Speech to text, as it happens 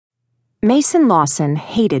Mason Lawson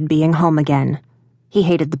hated being home again. He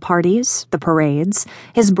hated the parties, the parades,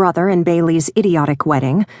 his brother and Bailey's idiotic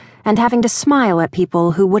wedding, and having to smile at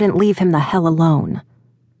people who wouldn't leave him the hell alone.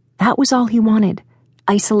 That was all he wanted.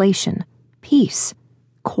 Isolation, peace,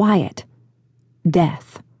 quiet,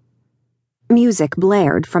 death. Music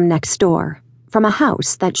blared from next door, from a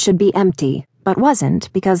house that should be empty, but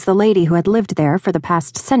wasn't because the lady who had lived there for the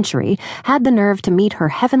past century had the nerve to meet her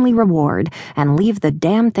heavenly reward and leave the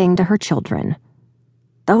damn thing to her children.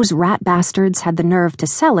 Those rat bastards had the nerve to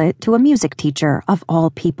sell it to a music teacher of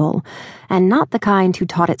all people, and not the kind who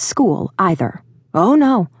taught at school either. Oh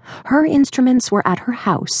no, her instruments were at her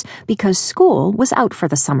house because school was out for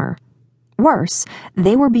the summer. Worse,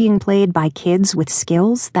 they were being played by kids with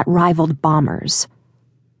skills that rivaled bombers.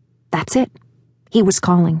 That's it. He was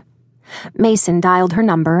calling. Mason dialed her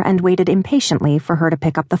number and waited impatiently for her to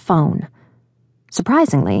pick up the phone.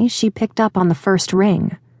 Surprisingly, she picked up on the first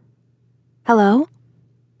ring. Hello?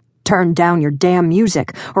 Turn down your damn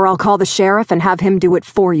music, or I'll call the sheriff and have him do it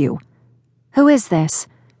for you. Who is this?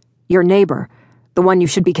 Your neighbor, the one you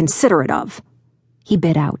should be considerate of. He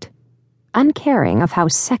bit out. Uncaring of how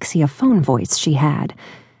sexy a phone voice she had,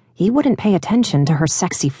 he wouldn't pay attention to her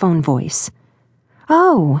sexy phone voice.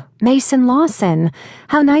 Oh, Mason Lawson.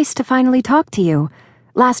 How nice to finally talk to you.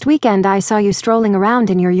 Last weekend I saw you strolling around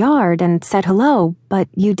in your yard and said hello, but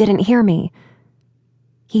you didn't hear me.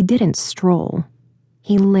 He didn't stroll.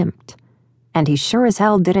 He limped, and he sure as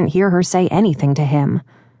hell didn't hear her say anything to him.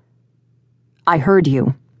 I heard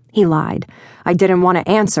you, he lied. I didn't want to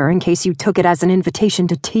answer in case you took it as an invitation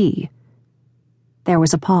to tea. There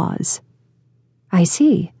was a pause. I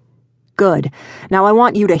see. Good. Now I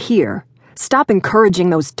want you to hear. Stop encouraging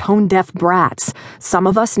those tone-deaf brats. Some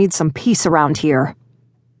of us need some peace around here.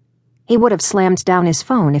 He would have slammed down his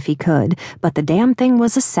phone if he could, but the damn thing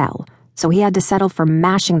was a cell, so he had to settle for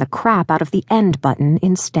mashing the crap out of the end button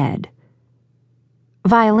instead.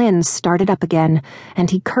 Violins started up again, and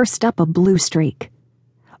he cursed up a blue streak.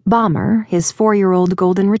 Bomber, his 4-year-old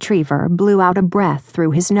golden retriever, blew out a breath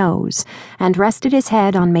through his nose and rested his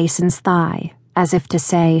head on Mason's thigh, as if to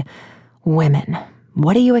say, "Women,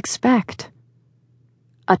 what do you expect?"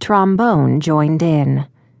 A trombone joined in.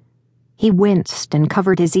 He winced and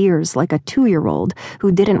covered his ears like a 2-year-old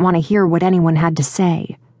who didn't want to hear what anyone had to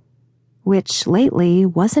say, which lately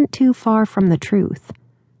wasn't too far from the truth.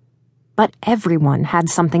 But everyone had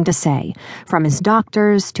something to say, from his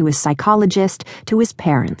doctors to his psychologist to his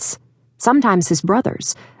parents, sometimes his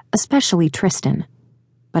brothers, especially Tristan.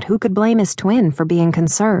 But who could blame his twin for being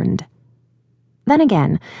concerned? Then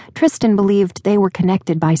again, Tristan believed they were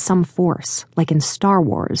connected by some force, like in Star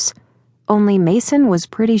Wars. Only Mason was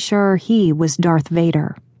pretty sure he was Darth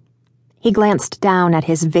Vader. He glanced down at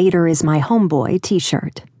his "Vader is my homeboy"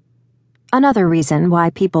 t-shirt. Another reason why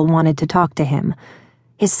people wanted to talk to him.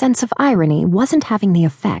 His sense of irony wasn't having the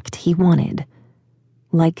effect he wanted.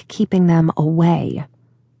 Like keeping them away.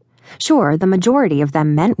 Sure, the majority of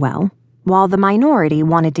them meant well, while the minority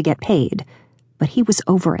wanted to get paid, but he was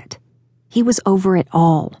over it. He was over it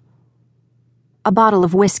all. A bottle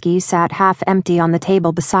of whiskey sat half empty on the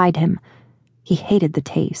table beside him. He hated the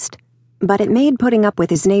taste, but it made putting up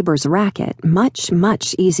with his neighbor's racket much,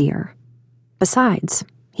 much easier. Besides,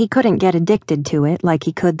 he couldn't get addicted to it like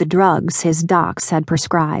he could the drugs his docs had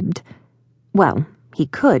prescribed. Well, he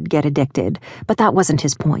could get addicted, but that wasn't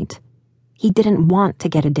his point. He didn't want to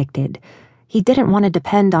get addicted. He didn't want to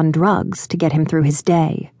depend on drugs to get him through his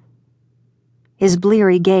day. His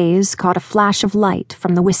bleary gaze caught a flash of light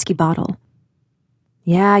from the whiskey bottle.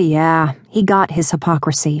 Yeah, he got his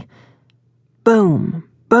hypocrisy. Boom,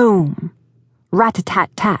 boom.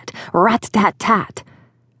 Rat-a-tat-tat, rat-a-tat-tat.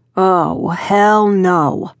 Oh, hell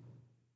no.